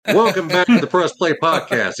Welcome back to the Press Play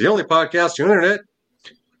Podcast, the only podcast on the internet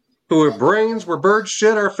who, if brains were bird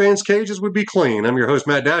shit, our fans' cages would be clean. I'm your host,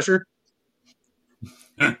 Matt Dasher.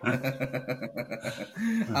 I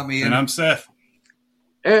mean, and I'm Seth.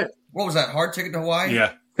 And, what was that? Hard Ticket to Hawaii?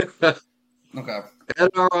 Yeah. Okay. And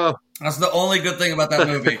our, That's the only good thing about that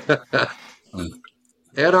movie.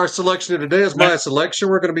 and our selection of today is my selection.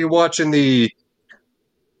 We're going to be watching the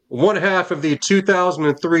one half of the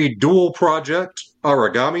 2003 dual project,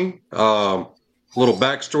 Aragami. A little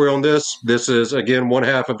backstory on this. This is, again, one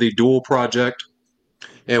half of the dual project.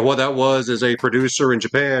 And what that was is a producer in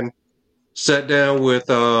Japan sat down with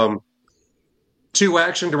two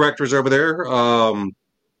action directors over there,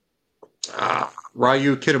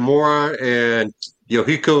 Ryu Kitamura and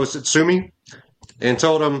Yohiko Satsumi, and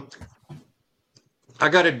told them, I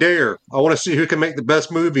got a dare. I want to see who can make the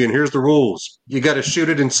best movie, and here's the rules. You got to shoot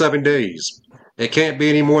it in 7 days. It can't be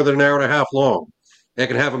any more than an hour and a half long. It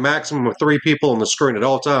can have a maximum of 3 people on the screen at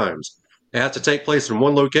all times. It has to take place in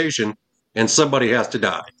one location, and somebody has to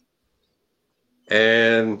die.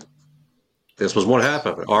 And this was one half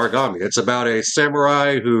of it, Aragami. It's about a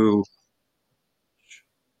samurai who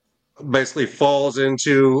basically falls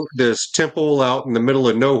into this temple out in the middle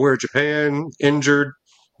of nowhere, Japan, injured,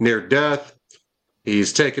 near death.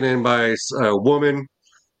 He's taken in by a woman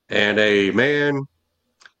and a man,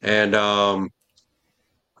 and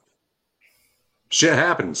shit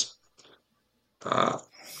happens.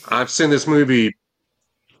 I've seen this movie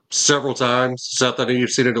several times. Seth, I know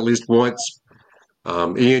you've seen it at least once.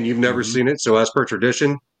 Ian, you've never seen it, so as per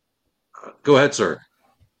tradition, go ahead, sir.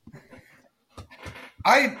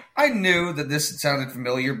 I knew that this sounded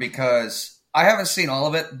familiar because I haven't seen all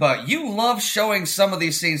of it, but you love showing some of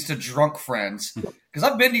these scenes to drunk friends. Because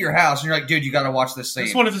I've been to your house and you're like, dude, you got to watch this scene.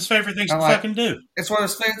 It's one of his favorite things to fucking do. It's one of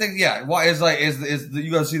his favorite things. Yeah, why is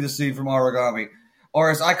you got to see the scene from Aragami,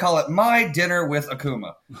 or as I call it, my dinner with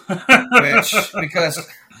Akuma, because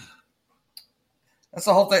that's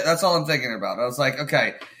the whole thing. That's all I'm thinking about. I was like,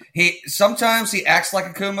 okay, sometimes he acts like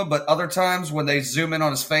Akuma, but other times when they zoom in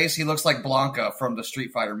on his face, he looks like Blanka from the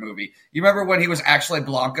Street Fighter movie. You remember when he was actually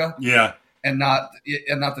Blanka? Yeah. And not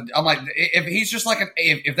the. I'm like, if he's just like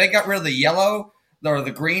if they got rid of the yellow or the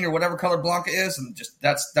green or whatever color Blanca is, and just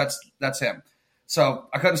that's him. So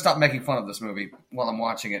I couldn't stop making fun of this movie while I'm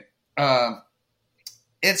watching it. I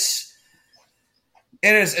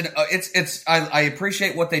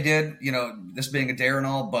appreciate what they did. This being a dare and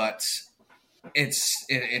all, but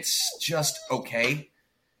it's just okay.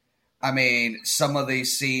 I mean, some of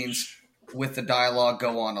these scenes with the dialogue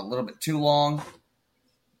go on a little bit too long,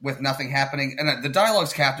 with nothing happening, and the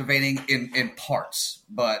dialogue's captivating in parts,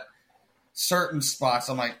 but certain spots,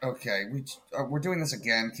 I'm like, okay, we're doing this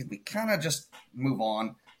again. Can we kind of just move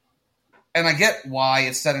on? And I get why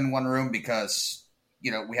it's set in one room because,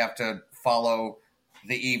 we have to follow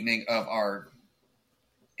the evening of our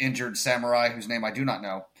injured samurai whose name I do not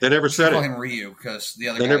know. They never said it. Call him Ryu because the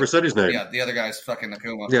other guy never said his name. Yeah, the other guy's fucking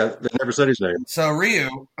Akuma. Yeah, they never said his name. So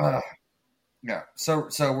Ryu, yeah. So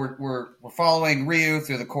we're following Ryu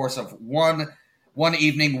through the course of one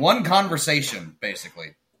evening, one conversation,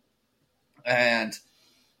 basically. And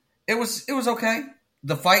it was okay.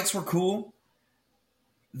 The fights were cool.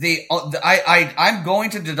 I'm going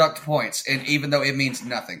to deduct points, and even though it means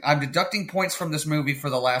nothing, I'm deducting points from this movie for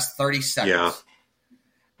the last 30 seconds. Yeah.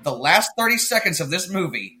 The last 30 seconds of this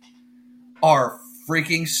movie are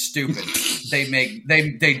freaking stupid.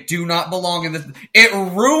 They do not belong in this. It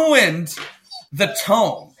ruined the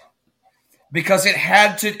tone because it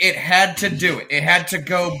had to do it. It had to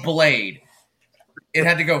go Blade. It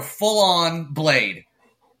had to go full-on Blade.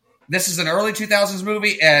 This is an early 2000s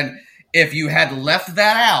movie, and if you had left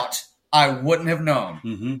that out, I wouldn't have known.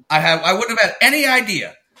 Mm-hmm. I wouldn't have had any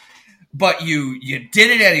idea. But you did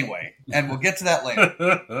it anyway, and we'll get to that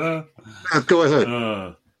later. Go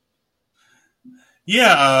ahead.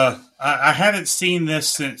 I haven't seen this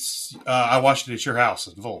since I watched it at your house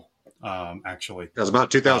in full, actually. That was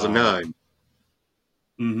about 2009.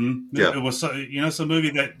 Mm-hmm. Yeah. It was, it's a movie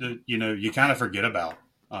that, you kind of forget about.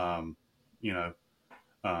 Oh,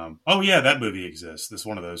 yeah, that movie exists. It's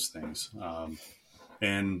one of those things.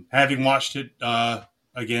 And having watched it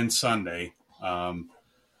again Sunday,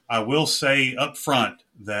 I will say up front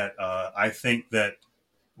that I think that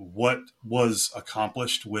what was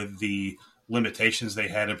accomplished with the limitations they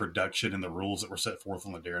had in production and the rules that were set forth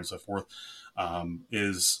on the dare and so forth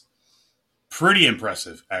is pretty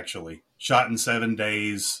impressive, actually. Shot in 7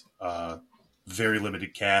 days, very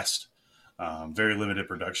limited cast, very limited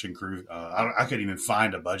production crew. I couldn't even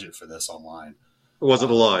find a budget for this online. It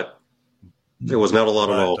wasn't a lot. It was not a lot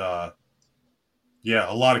at all.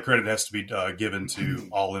 Yeah, a lot of credit has to be given to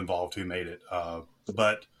all involved who made it.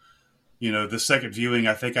 But the second viewing,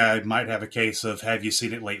 I think I might have a case of have you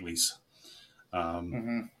seen it lately's.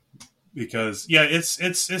 Because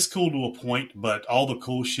it's cool to a point, but all the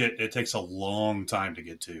cool shit it takes a long time to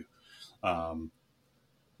get to.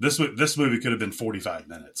 This movie could have been 45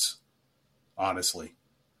 minutes, honestly,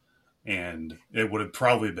 and it would have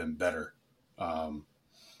probably been better.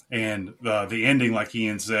 And the ending, like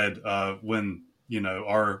Ian said, when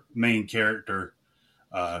our main character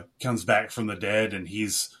comes back from the dead and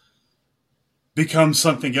he's become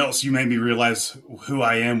something else, you made me realize who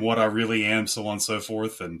I am, what I really am, so on and so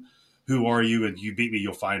forth, and who are you? And you beat me,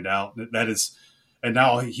 you'll find out. That is, and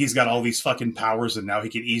now he's got all these fucking powers, and now he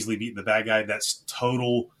can easily beat the bad guy. That's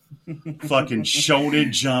total fucking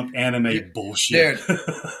Shonen Jump anime bullshit. Dude,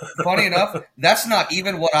 funny enough, that's not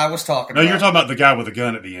even what I was talking about. No, you're talking about the guy with the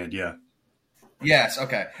gun at the end, yeah. Yes,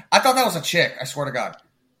 okay. I thought that was a chick, I swear to God.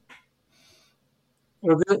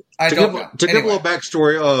 To give a little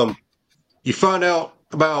backstory, you find out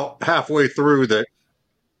about halfway through that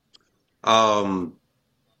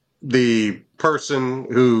the person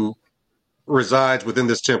who resides within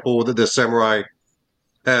this temple that this samurai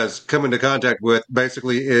has come into contact with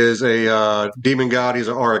basically is a demon god. He's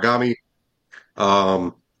an Aragami.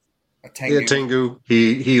 A Tengu.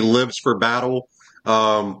 He lives for battle,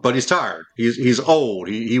 but he's tired. He's old.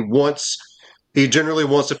 He generally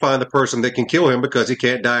wants to find the person that can kill him because he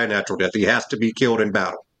can't die a natural death. He has to be killed in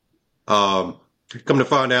battle. Come to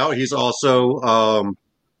find out, he's also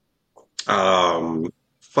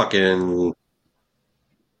fucking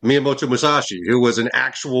Miyamoto Musashi, who was an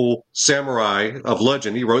actual samurai of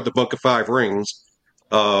legend. He wrote the Book of Five Rings.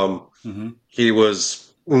 He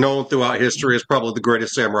was known throughout history as probably the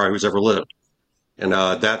greatest samurai who's ever lived. And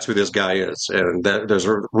that's who this guy is. And there's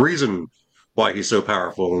a reason why he's so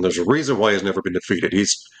powerful, and there's a reason why he's never been defeated.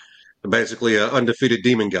 He's basically an undefeated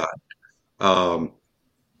demon god.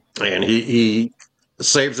 And he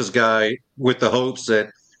saves this guy with the hopes that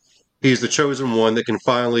he's the chosen one that can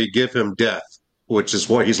finally give him death, which is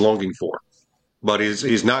what he's longing for. But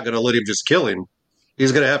he's not going to let him just kill him.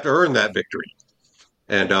 He's going to have to earn that victory.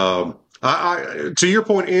 And I to your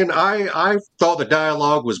point, Ian, I thought the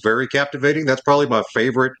dialogue was very captivating. That's probably my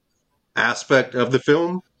favorite aspect of the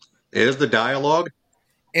film is the dialogue.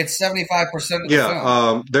 It's 75% of the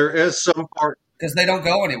film. There is some part because they don't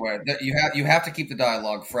go anywhere. You have to keep the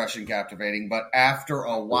dialogue fresh and captivating. But after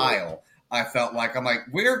a while, I felt like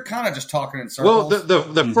we're kind of just talking in circles. Well,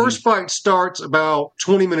 the first fight starts about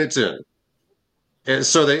 20 minutes in, and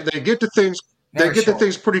so they get to things. They get to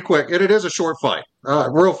things pretty quick, and it is a short fight,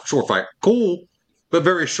 real short fight. Cool, but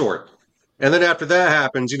very short. And then after that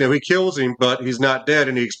happens, he kills him, but he's not dead,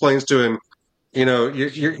 and he explains to him,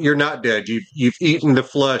 you're not dead. You've eaten the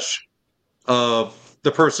flesh of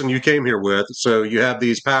the person you came here with, so you have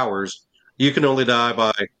these powers. You can only die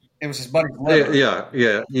by. It was his buddy's liver.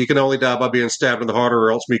 Yeah. You can only die by being stabbed in the heart, or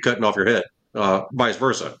else me cutting off your head. Vice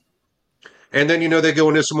versa. And then they go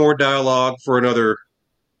into some more dialogue for another,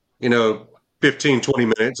 15,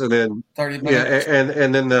 20 minutes, and then 30 minutes. Yeah,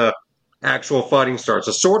 and then the actual fighting starts.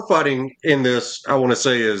 The sword fighting in this, I want to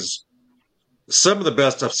say, is some of the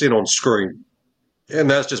best I've seen on screen. And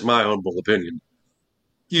that's just my humble opinion.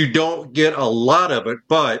 You don't get a lot of it,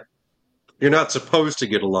 but you're not supposed to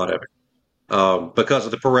get a lot of it because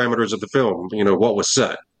of the parameters of the film, what was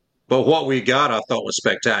set. But what we got, I thought, was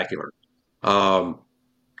spectacular.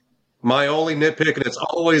 My only nitpick, and it's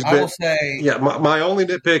always been... I will say... Yeah, my only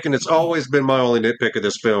nitpick, and it's always been my only nitpick of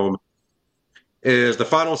this film, is the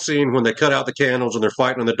final scene when they cut out the candles and they're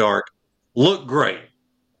fighting in the dark. Looked great.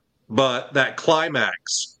 But that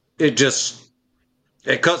climax, it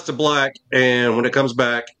cuts to black, and when it comes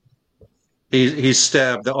back, he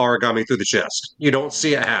stabbed the Aragami through the chest. You don't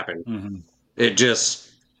see it happen. Mm-hmm. It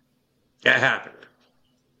happened.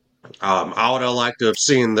 I would have liked to have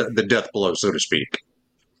seen the death blow, so to speak.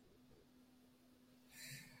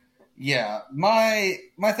 Yeah, my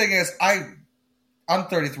thing is, I'm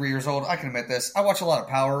 33 years old. I can admit this. I watch a lot of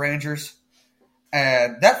Power Rangers,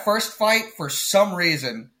 and that first fight, for some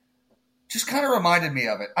reason, just kind of reminded me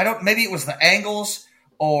of it. Maybe it was the angles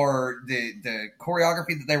or the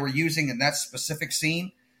choreography that they were using in that specific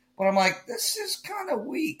scene, but I'm like, this is kind of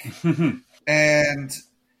weak. And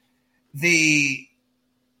the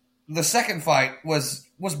second fight was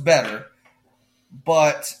better,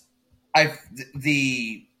 but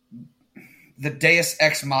the Deus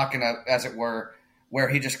Ex Machina, as it were, where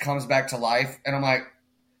he just comes back to life, and I'm like,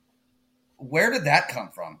 where did that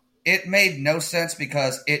come from? It made no sense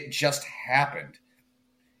because it just happened.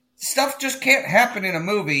 Stuff just can't happen in a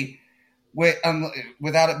movie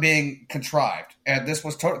without it being contrived. And this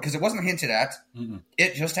was total because it wasn't hinted at. Mm-hmm.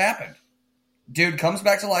 It just happened. Dude comes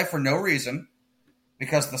back to life for no reason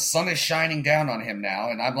because the sun is shining down on him now.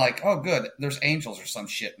 And I'm like, oh, good. There's angels or some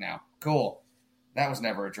shit now. Cool. That was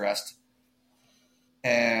never addressed.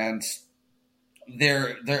 And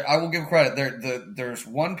I will give credit. There's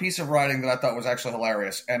one piece of writing that I thought was actually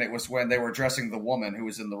hilarious. And it was when they were addressing the woman who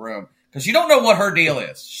was in the room. Because you don't know what her deal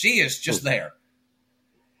is. She is just there.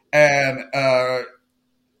 And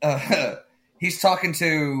he's talking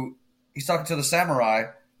to the samurai,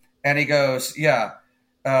 and he goes, "Yeah,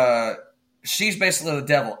 she's basically the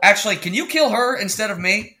devil. Actually, can you kill her instead of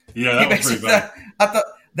me?" Yeah, that was pretty bad. I thought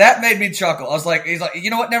that made me chuckle. I was like, "He's like, you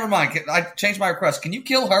know what? Never mind. I changed my request. Can you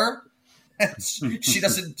kill her?" she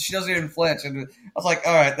doesn't even flinch, and I was like,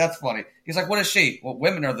 "All right, that's funny." He's like, "What is she?" Well,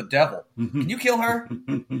 women are the devil. Can you kill her?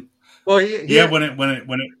 Well, when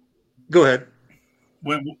it go ahead.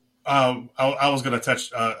 I was going to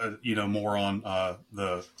touch, more on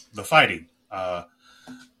the fighting. I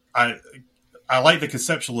like the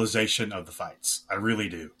conceptualization of the fights. I really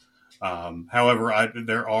do. However,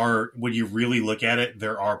 there are, when you really look at it,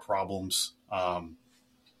 there are problems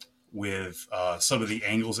with some of the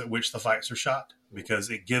angles at which the fights are shot, because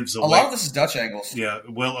it gives away. A lot of this is Dutch angles. Yeah,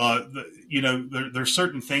 well, there's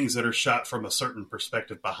certain things that are shot from a certain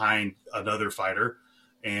perspective behind another fighter.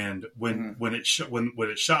 And when it's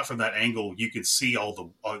shot from that angle, you can see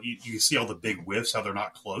all the big whiffs, how they're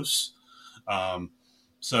not close.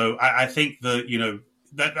 So I think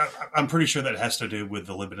that I'm pretty sure that has to do with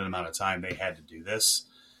the limited amount of time they had to do this,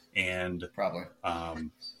 and probably.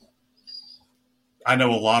 I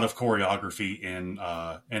know a lot of choreography in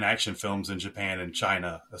action films in Japan and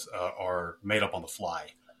China are made up on the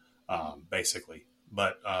fly, basically,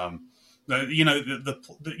 but.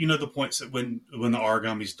 The points that when the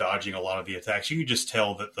Aragami's dodging a lot of the attacks, you can just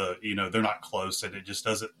tell that they're not close, and it just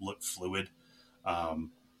doesn't look fluid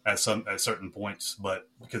at certain points. But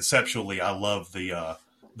conceptually, I love the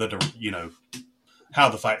how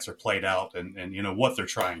the fights are played out, and what they're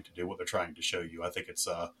trying to do, what they're trying to show you. I think it's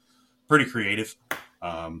pretty creative,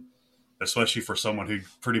 especially for someone who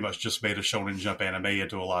pretty much just made a Shonen Jump anime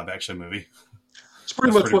into a live action movie. It's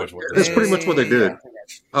pretty much what they did.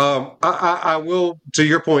 I will, to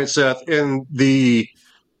your point, Seth, in the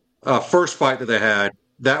first fight that they had,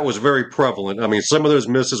 that was very prevalent. I mean, some of those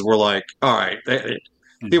misses were like, all right,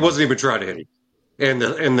 he wasn't even trying to hit him. In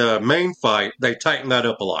the main fight, they tightened that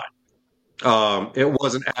up a lot. It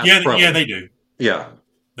wasn't as prevalent. Yeah, they do. Yeah,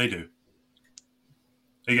 they do.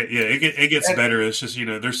 It gets better. It's just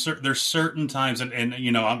there's certain times, and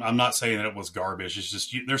I'm not saying that it was garbage. It's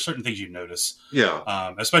just there's certain things you notice.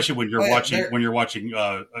 Yeah. Especially when you're watching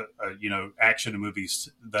action movies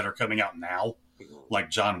that are coming out now, like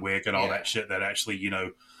John Wick and all that shit. That actually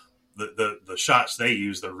the shots they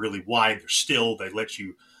use, they're really wide. They're still. They let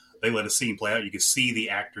a scene play out. You can see the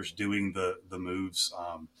actors doing the moves.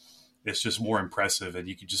 It's just more impressive, and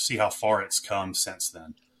you can just see how far it's come since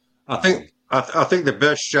then. I think the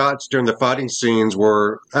best shots during the fighting scenes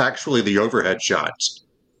were actually the overhead shots.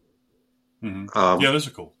 Mm-hmm. Those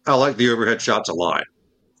are cool. I like the overhead shots a lot.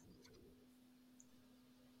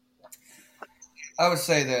 I would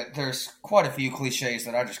say that there's quite a few cliches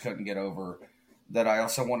that I just couldn't get over that I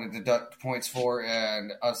also wanted to deduct points for.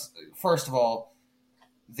 And first of all,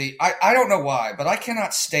 I don't know why, but I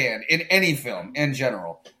cannot stand in any film in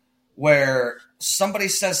general where somebody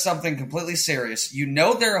says something completely serious. They're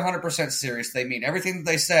 100% serious. They mean everything that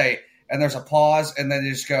they say, and there's a pause, and then they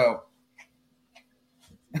just go.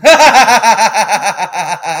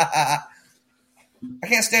 I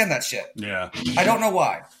can't stand that shit. Yeah. I don't know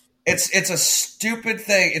why. It's a stupid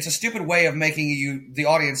thing. It's a stupid way of making the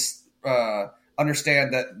audience,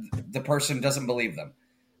 understand that the person doesn't believe them.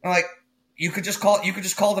 I'm like, you could just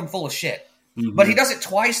call them full of shit. Mm-hmm. But he does it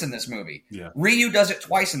twice in this movie. Yeah. Ryu does it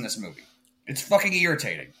twice in this movie. It's fucking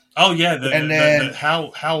irritating. Oh yeah,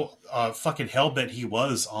 how fucking hellbent he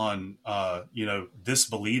was on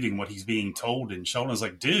disbelieving what he's being told and shown. I was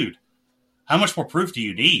like, dude, how much more proof do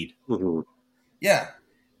you need? Mm-hmm. Yeah,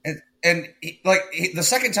 and the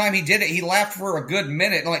second time he did it, he laughed for a good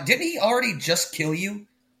minute. Like, didn't he already just kill you?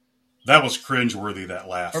 That was cringeworthy. That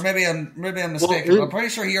laugh. Or maybe I'm mistaken. I'm pretty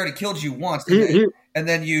sure he already killed you once, and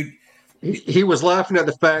then you. He was laughing at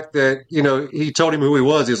the fact that, he told him who he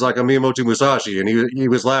was. He was like a Miyamoto Musashi, and he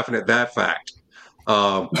was laughing at that fact.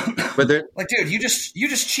 But then, dude, you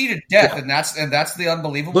just cheated death, and that's the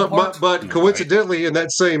unbelievable part. But coincidentally, in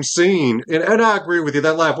that same scene, and I agree with you,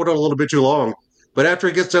 that laugh went on a little bit too long. But after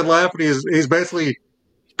he gets done laughing, he's basically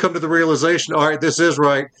come to the realization, all right, this is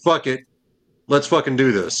right. Fuck it, let's fucking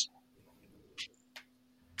do this.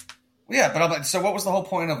 Yeah, but so what was the whole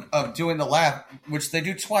point of doing the laugh, which they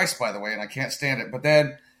do twice, by the way, and I can't stand it. But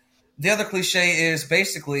then the other cliche is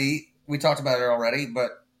basically, we talked about it already,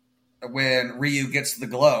 but when Ryu gets the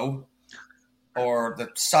glow, or the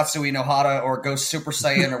Satsui no Hara, or goes Super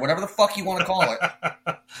Saiyan, or whatever the fuck you want to call it.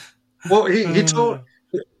 Well, he told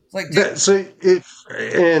Like, that. So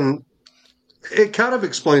and it kind of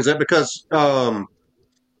explains that because No.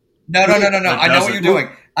 I know what you're doing.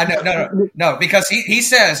 I know. No. Because he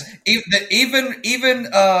says even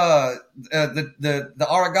the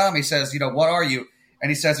Aragami says, what are you? And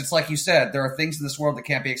he says, it's like you said, there are things in this world that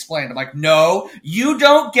can't be explained. I'm like, no, you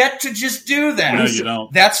don't get to just do that. No, you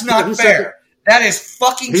don't. That's not fair. That is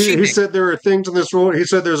fucking cheating. He said there are things in this world. He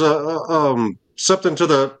said there's something to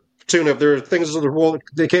the tune of there are things in the world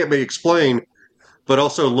that can't be explained, but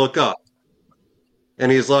also look up.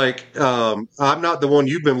 And he's like, I'm not the one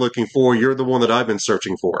you've been looking for. You're the one that I've been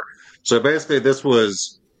searching for. So basically, this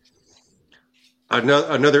was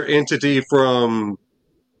another entity from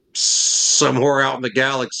somewhere out in the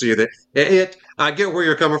galaxy. That I get where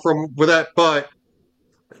you're coming from with that, but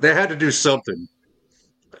they had to do something.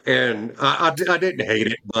 And I didn't hate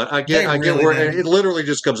it, but I get where it literally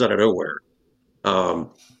just comes out of nowhere. One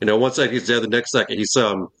second he's dead, the next second he's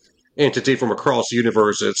some entity from across the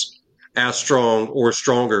universe that's as strong or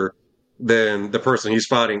stronger than the person he's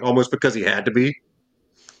fighting, almost because he had to be.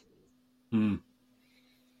 Well,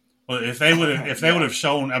 if they would have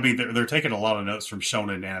shown, I mean, they're taking a lot of notes from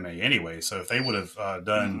shonen anime anyway. So if they would have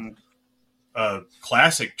done a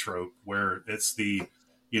classic trope where it's the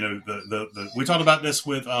we talked about this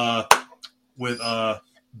with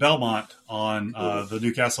Belmont on the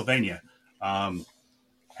new Castlevania,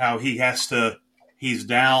 how he's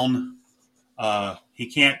down. He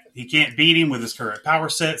can't beat him with his current power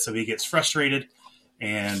set, so he gets frustrated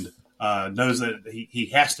and knows that he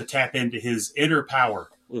has to tap into his inner power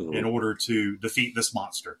in order to defeat this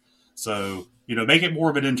monster. So make it more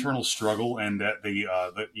of an internal struggle, and that the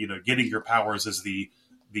getting your powers is the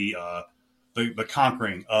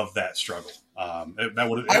conquering of that struggle. That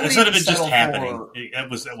would instead of it just happening, that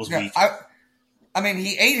was weak. I mean,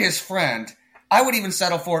 he ate his friend. I would even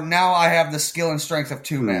settle for now. I have the skill and strength of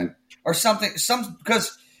two men, or something.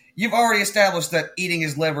 Because you've already established that eating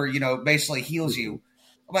his liver, basically heals you.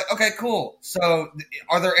 I'm like, okay, cool. So,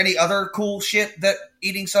 are there any other cool shit that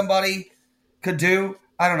eating somebody could do?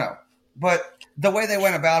 I don't know, but the way they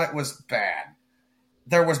went about it was bad.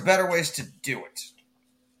 There was better ways to do it.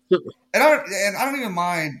 And I don't even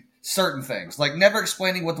mind certain things, like never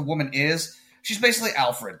explaining what the woman is. She's basically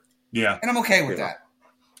Alfred. Yeah, and I'm okay with that.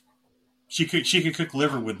 She could cook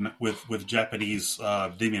liver with Japanese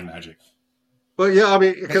demon magic. Well, yeah, I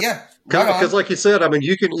mean, because like you said, I mean,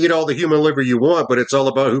 you can eat all the human liver you want, but it's all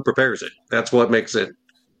about who prepares it. That's what gives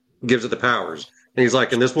it the powers. And he's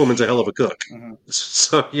like, and this woman's a hell of a cook. Mm-hmm.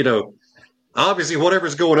 So, obviously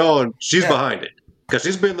whatever's going on, she's behind it. Because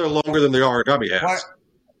she's been there longer than the Aragami has.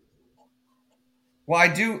 Well,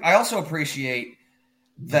 I also appreciate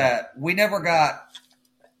that we never got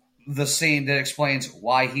the scene that explains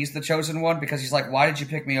why he's the chosen one, because he's like, why did you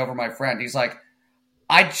pick me over my friend? He's like,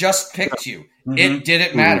 I just picked you. Mm-hmm. It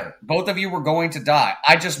didn't matter. Both of you were going to die.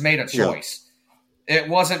 I just made a choice. Yeah. It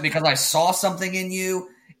wasn't because I saw something in you.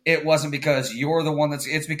 It wasn't because you're the one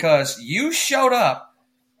it's because you showed up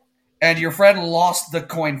and your friend lost the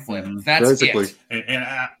coin flip. Mm-hmm. That's basically it. And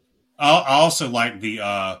I also like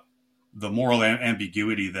the moral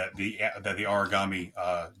ambiguity that the Aragami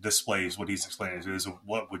displays. What he's explaining is,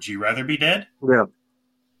 what would you rather be dead? Yeah.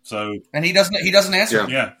 So, and he doesn't answer.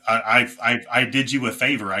 Yeah, I did you a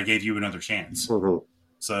favor. I gave you another chance. Mm-hmm.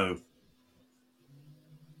 So,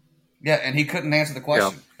 yeah, and he couldn't answer the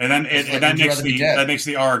question. Yeah. And then that makes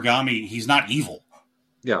the Aragami. He's not evil.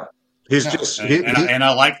 Yeah, he's and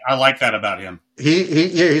I like that about him.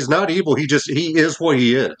 He's not evil. He is what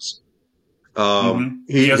he is.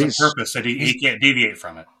 He has a purpose that he can't deviate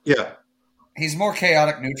from it. Yeah, he's more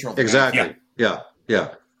chaotic neutral. Exactly. Yeah.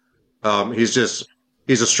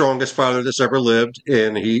 He's the strongest fighter that's ever lived,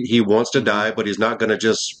 and he wants to die, but he's not going to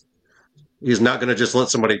just let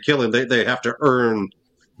somebody kill him. They have to earn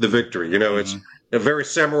the victory. It's a very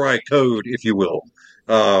samurai code, if you will.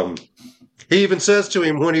 He even says to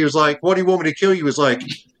him when he was like, "What do you want me to kill you?" He was like,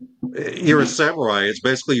 "You're a samurai. It's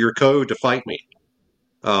basically your code to fight me."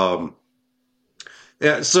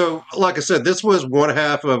 Yeah, so like I said, this was one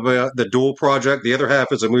half of the Duel project. The other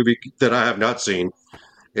half is a movie that I have not seen.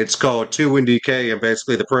 It's called 2 in DK, and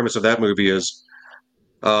basically the premise of that movie is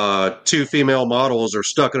two female models are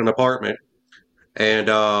stuck in an apartment, and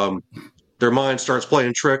their mind starts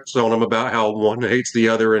playing tricks on them about how one hates the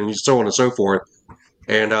other and so on and so forth.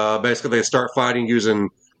 And basically they start fighting using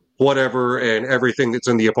whatever, and everything that's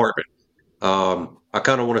in the apartment. I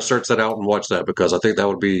kind of want to search that out and watch that because I think that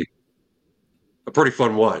would be a pretty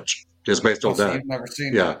fun watch just based on So that. you've never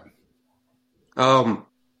seen Yeah. that.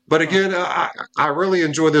 But again, I really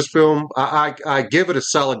enjoy this film. I give it a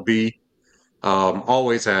solid B.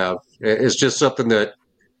 Always have. It's just something that,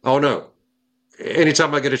 oh no,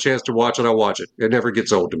 anytime I get a chance to watch it, I watch it. It never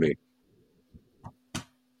gets old to me.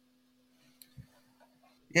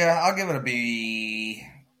 Yeah, I'll give it a B.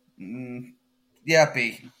 Yeah,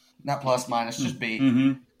 B. Not plus, minus, just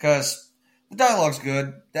B. Because the dialogue's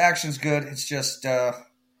good, the action's good. It's just there's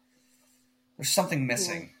something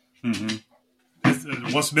missing.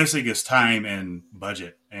 What's missing is time and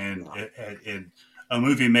budget, and a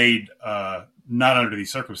movie made not under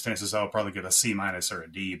these circumstances, I would probably give a C minus or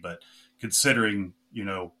a D. But considering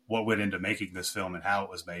what went into making this film and how it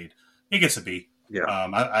was made, it gets a B. Yeah,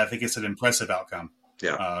 I think it's an impressive outcome.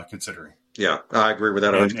 Yeah, considering. Yeah, I agree with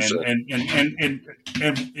that 100%. And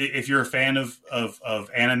if you're a fan of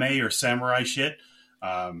anime or samurai shit,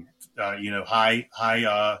 high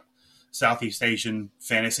Southeast Asian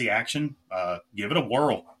fantasy action, give it a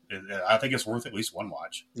whirl. I think it's worth at least one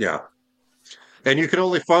watch. Yeah. And you can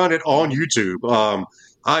only find it on YouTube.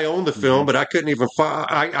 I own the film, but I couldn't even find.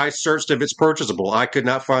 I searched if it's purchasable. I could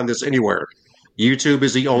not find this anywhere. YouTube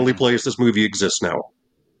is the only place this movie exists now.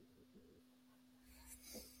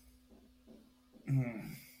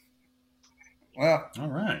 Well, all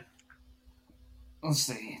right. Let's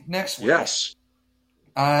see. Next week. Yes.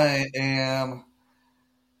 I'm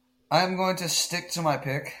going to stick to my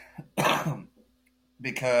pick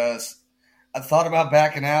because I thought about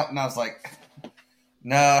backing out and I was like,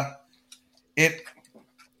 nah. It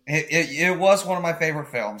was one of my favorite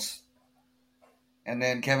films. And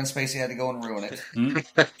then Kevin Spacey had to go and ruin it.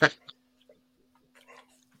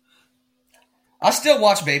 I still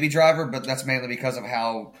watch Baby Driver, but that's mainly because of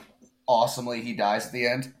how awesomely he dies at the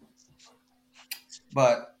end.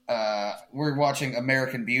 But we're watching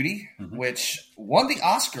American Beauty, which won the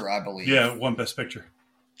Oscar, I believe. Yeah, won Best Picture.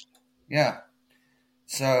 Yeah.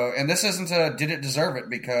 So, and this isn't a did it deserve it,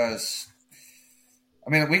 because I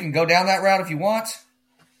mean, we can go down that route if you want,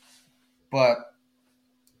 but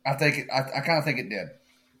I think I kind of think it did.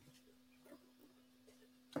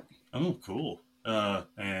 Oh, cool.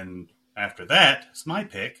 And after that, it's my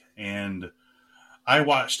pick, and I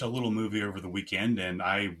watched a little movie over the weekend, and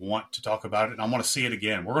I want to talk about it, and I want to see it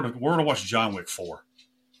again. We're gonna watch John Wick 4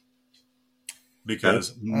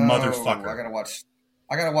 because motherfucker, I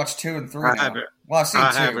gotta watch 2 and 3. I haven't. Well, I've seen 2.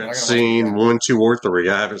 I haven't seen 1, 2, or 3.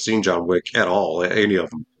 I haven't seen John Wick at all. Any of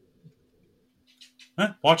them.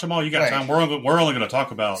 Watch them all. You got time. We're only going to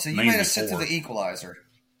talk about. So you made us sit through The Equalizer,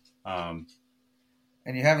 and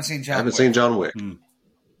you haven't seen John. I haven't seen John Wick.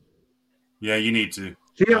 Yeah, you need to.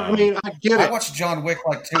 Yeah, I mean, I get it. I watched John Wick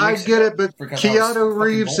like 2 I weeks get ago it, but Keanu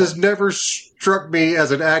Reeves has never struck me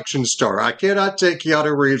as an action star. I cannot take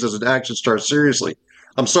Keanu Reeves as an action star seriously.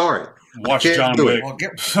 I'm sorry. Watch John Wick. Well,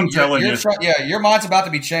 I'm telling you. Your mind's about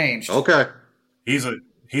to be changed. Okay. He's a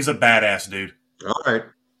badass dude. All right.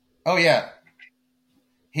 Oh, yeah.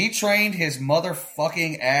 He trained his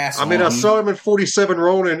motherfucking ass. I mean, I saw him in 47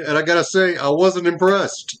 Ronin, and I gotta say, I wasn't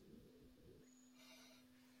impressed.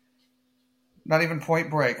 Not even Point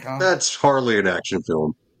Break, huh? That's hardly an action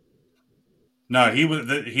film. No, he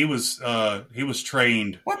was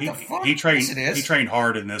trained. What the fuck? He trained. Yes, it is. He trained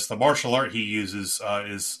hard in this. The martial art he uses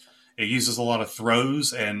it uses a lot of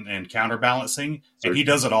throws and counterbalancing, and he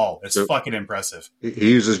does it all. It's fucking impressive.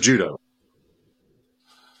 He uses judo.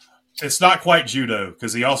 It's not quite judo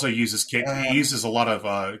because he also uses kick. He uses a lot of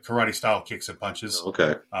karate style kicks and punches.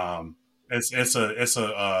 Okay.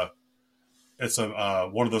 It's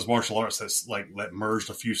one of those martial arts that's like that merged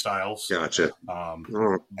a few styles. Gotcha.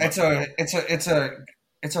 It's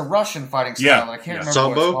a Russian fighting style. I can't remember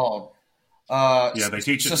Sambo? what it's called. Yeah, they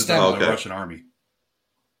teach it to the Russian army.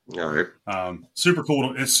 All right. Super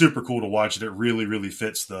cool. It's super cool to watch it. It really, really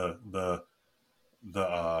fits the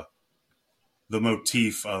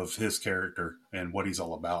motif of his character and what he's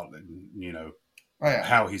all about, and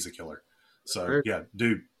how he's a killer. So yeah,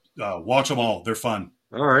 dude, watch them all. They're fun.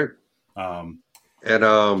 All right.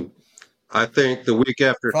 I think the week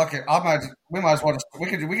after. Fuck it. We might as well we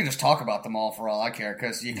can just talk about them all for all I care,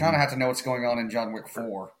 because you kind of have to know what's going on in John Wick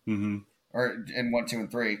 4 or in 1, 2,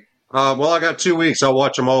 and 3. Well, I got 2 weeks. I'll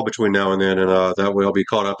watch them all between now and then, and that way I'll be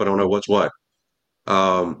caught up. I don't know what's what.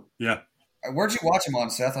 Yeah. Where'd you watch them on,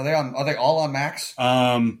 Seth? Are they all on Max?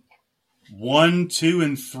 1, 2,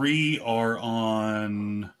 and 3 are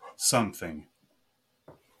on something.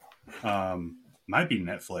 Might be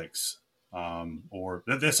Netflix. Or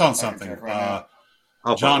it's on something.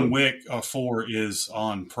 I'll John follow. Wick 4 is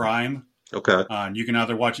on Prime. Okay. And you can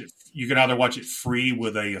either watch it. You can either watch it free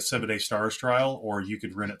with a 7-day Stars trial, or you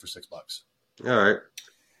could rent it for $6. All right.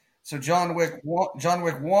 So John Wick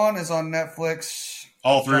 1 is on Netflix.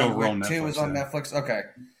 All three John over Wick on Netflix. 2 is on Netflix. Okay.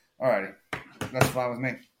 Alrighty. That's fine with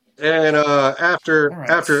me. And after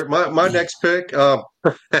right. my next pick,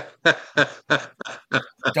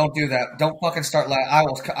 Don't do that. Don't fucking start laughing.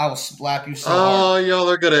 I will slap you so hard. y'all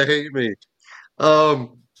are gonna hate me.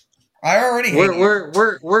 Um, I already hate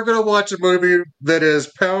you. we're gonna watch a movie that is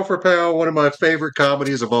pound for pound one of my favorite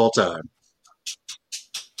comedies of all time.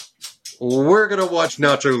 We're gonna watch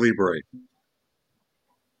Nacho Libre.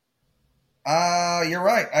 You're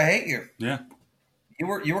right. I hate you. Yeah. You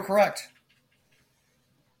were correct.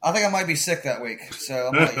 I think I might be sick that week, so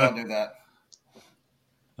I'm gonna let y'all do that.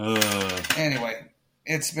 Anyway,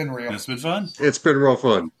 it's been real. It's been fun. It's been real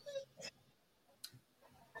fun.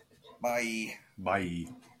 Bye. Bye.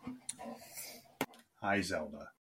 Hi, Zelda.